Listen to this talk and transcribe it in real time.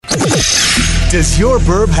Does your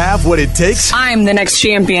burb have what it takes? I'm the next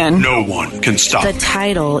champion. No one can stop The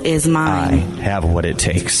title is mine. I have what it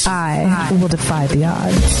takes. I will defy the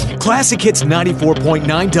odds. Classic Hits 94.9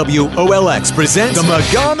 WOLX presents the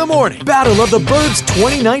Maga in the Morning Battle of the Burbs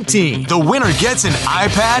 2019. The winner gets an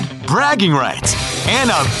iPad, bragging rights, and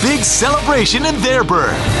a big celebration in their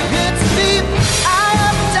burb.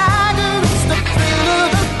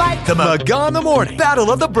 The Maga in the Morning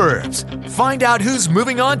Battle of the Burbs. Find out who's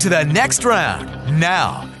moving on to the next round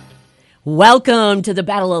now. Welcome to the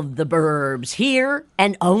Battle of the Burbs, here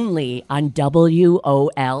and only on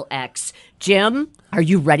WOLX. Jim, are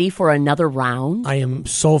you ready for another round? I am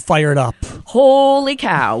so fired up. Holy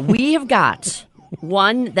cow. We have got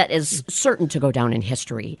one that is certain to go down in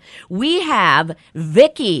history. We have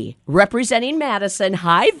Vickie representing Madison.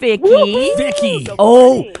 Hi, Vickie. Vickie.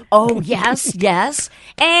 Oh, yes.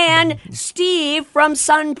 And Steve from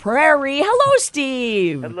Sun Prairie. Hello,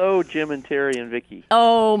 Steve. Hello, Jim and Terry and Vickie.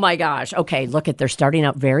 Oh, my gosh. Okay, look they're starting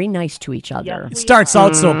out very nice to each other. It starts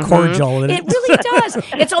out so cordial. It really does.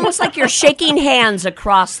 It's almost like you're shaking hands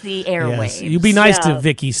across the airwaves. Yes. You be nice to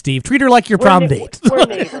Vickie, Steve. Treat her like your prom date. We're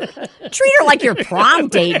neighbors. Treat her like your prom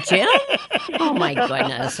date, Jim. Oh, my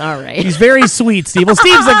goodness. All right. He's very sweet, Steve. Well,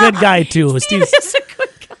 Steve's a good guy, too. Steve is a good guy.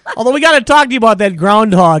 Although we got to talk to you about that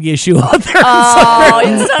groundhog issue out there.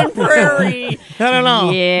 In Sun Prairie. I don't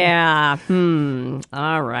know. Yeah.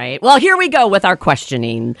 All right. Well, here we go with our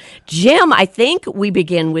questioning. Jim, I think we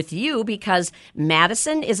begin with you because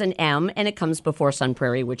Madison is an M and it comes before Sun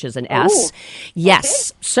Prairie, which is an S. Ooh.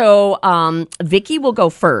 Yes. Okay. So Vickie will go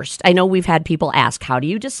first. I know we've had people ask, how do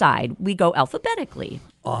you decide? We go alphabetically.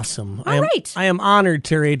 Awesome. All right. I am honored,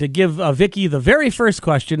 Terry, to give Vickie the very first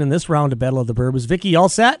question in this round of Battle of the Burbs. Vickie, all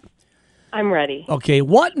set? I'm ready. Okay.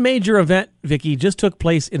 What major event, Vickie, just took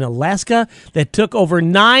place in Alaska that took over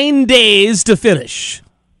 9 days to finish?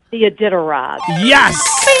 The Iditarod. Yes!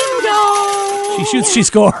 Bingo! She shoots, she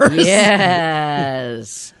scores.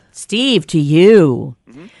 Yes. Steve, to you.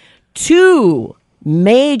 Mm-hmm. 2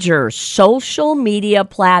 major social media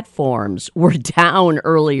platforms were down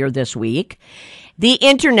earlier this week. The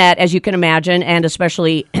internet, as you can imagine, and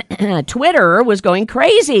especially Twitter, was going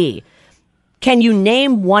crazy. Can you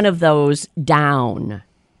name one of those down?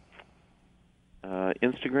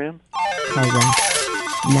 Instagram. Correct.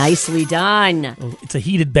 Nicely done. Oh, it's a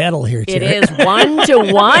heated battle here, Terry. It is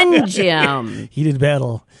 1-1, Jim. Heated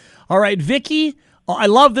battle. All right, Vickie, I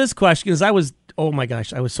love this question because I was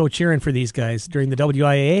so cheering for these guys during the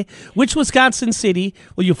WIAA. Which Wisconsin city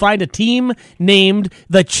will you find a team named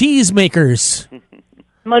the Cheesemakers?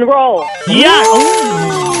 Monroe. Yeah.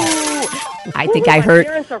 I think I heard.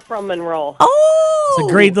 My parents are from Monroe. Oh, it's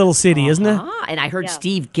a great little city, isn't it? And I heard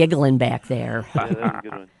Steve giggling back there. Yeah, that was a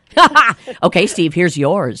good one. Okay, Steve, here's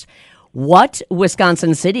yours. What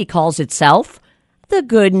Wisconsin city calls itself the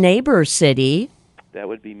Good Neighbor City? That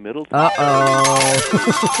would be Middleton.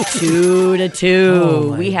 2-2.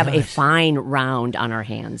 Oh, we have a gosh. fine round on our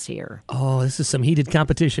hands here. Oh, this is some heated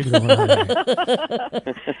competition going on here.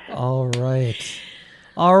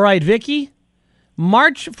 All right, Vickie.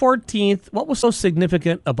 March 14th, what was so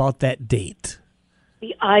significant about that date?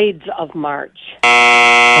 The Ides of March.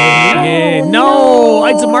 No,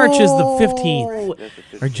 Ides of March is the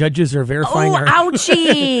 15th. Our judges are verifying our...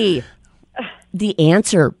 ouchie! The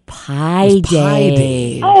answer, Pie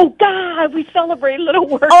Day. Oh, God, we celebrated Little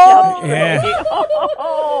Work yeah. yesterday.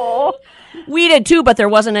 Oh. We did too, but there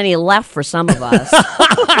wasn't any left for some of us.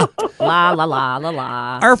 La, la, la, la,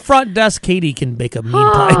 la. Our front desk, Katie, can bake a mean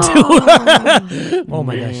pie, too. Oh,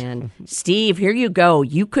 my gosh. Steve, here you go.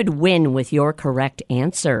 You could win with your correct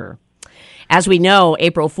answer. As we know,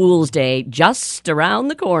 April Fool's Day just around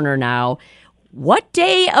the corner now. What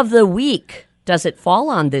day of the week does it fall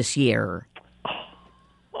on this year?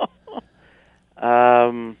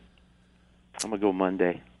 I'm going to go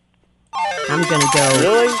Monday. I'm going to go.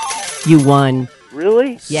 Really? You won.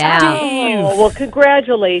 Really? Yeah. Oh, well,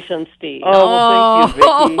 congratulations, Steve. Oh, well, thank you,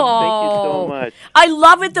 Vickie. Thank you so much. I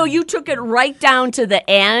love it, though. You took it right down to the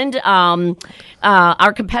end.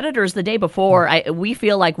 Our competitors the day before, we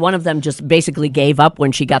feel like one of them just basically gave up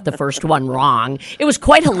when she got the first one wrong. It was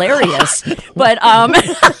quite hilarious. But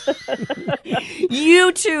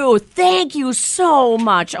you two, thank you so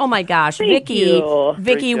much. Oh, my gosh. Vickie, we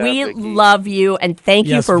Vickie. love you, and thank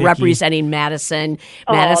you Yes, for Vickie. representing Madison.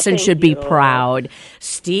 Madison should be proud. episode.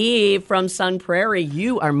 Steve from Sun Prairie,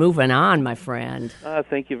 you are moving on, my friend.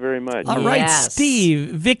 Thank you very much. All right, Yes. Steve,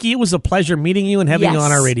 Vickie, it was a pleasure meeting you and having you Yes.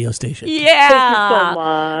 on our radio station. Yeah. Thank you so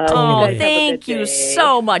much. Oh, You guys have a thank good you day.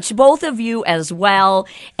 so much, both of you as well.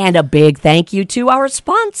 And a big thank you to our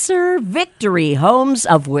sponsor, Victory Homes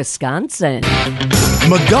of Wisconsin.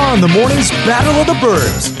 McGaw in the Morning's Battle of the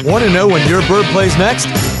Burbs. Want to know when your burb plays next?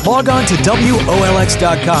 Log on to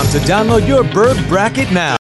WOLX.com to download your burb bracket now.